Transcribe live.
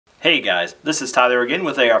Hey guys, this is Tyler again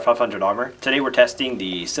with AR500 Armor. Today we're testing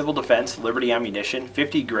the Civil Defense Liberty Ammunition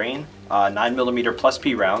 50 grain 9mm plus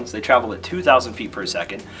P rounds. They travel at 2,000 feet per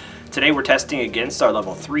second. Today we're testing against our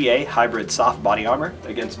level 3A hybrid soft body armor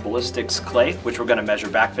against ballistics clay, which we're going to measure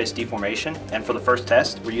back face deformation. And for the first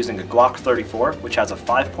test, we're using a Glock 34, which has a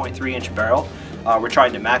 5.3 inch barrel. We're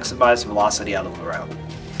trying to maximize velocity out of the round.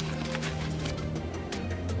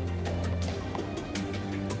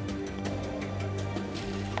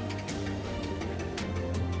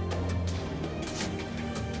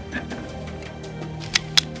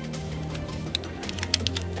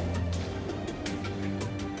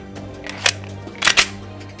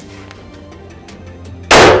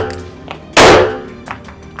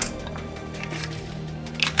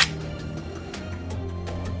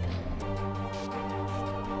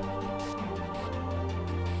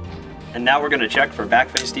 And now we're going to check for back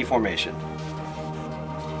face deformation.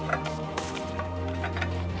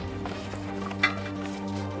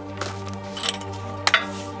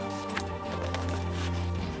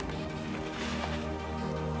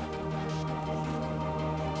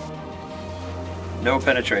 No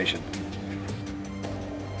penetration.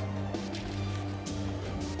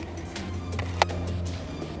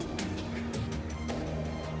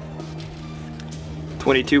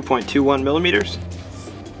 .21 millimeters.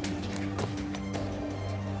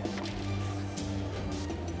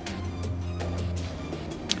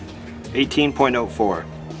 18.04,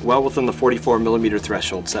 well within the 44 millimeter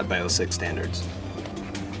threshold set by 06 standards.